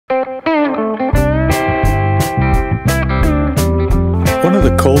One of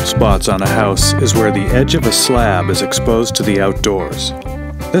the cold spots on a house is where the edge of a slab is exposed to the outdoors.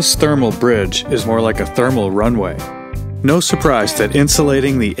 This thermal bridge is more like a thermal runway. No surprise that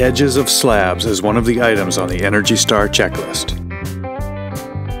insulating the edges of slabs is one of the items on the Energy Star checklist.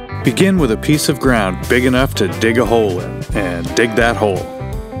 Begin with a piece of ground big enough to dig a hole in, and dig that hole.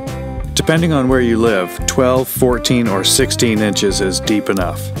 Depending on where you live, 12, 14, or 16 inches is deep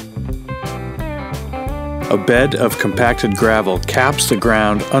enough. A bed of compacted gravel caps the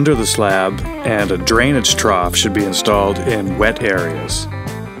ground under the slab, and a drainage trough should be installed in wet areas.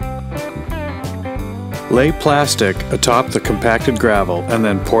 Lay plastic atop the compacted gravel and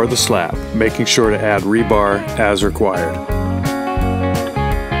then pour the slab, making sure to add rebar as required.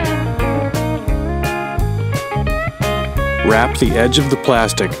 Wrap the edge of the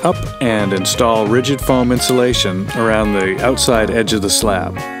plastic up and install rigid foam insulation around the outside edge of the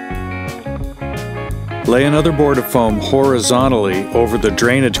slab. Lay another board of foam horizontally over the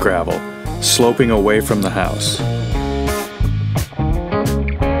drainage gravel, sloping away from the house.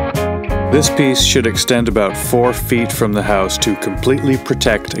 This piece should extend about 4 feet from the house to completely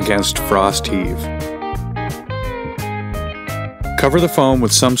protect against frost heave. Cover the foam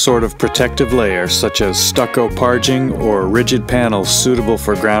with some sort of protective layer such as stucco parging or rigid panels suitable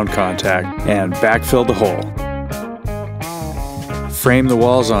for ground contact, and backfill the hole. Frame the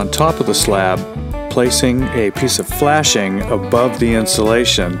walls on top of the slab, placing a piece of flashing above the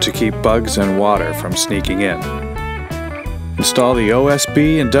insulation to keep bugs and water from sneaking in. Install the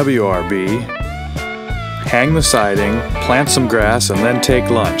OSB and WRB, hang the siding, plant some grass, and then take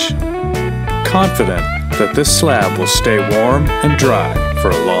lunch. Confident that this slab will stay warm and dry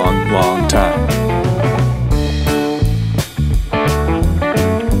for a long, long time.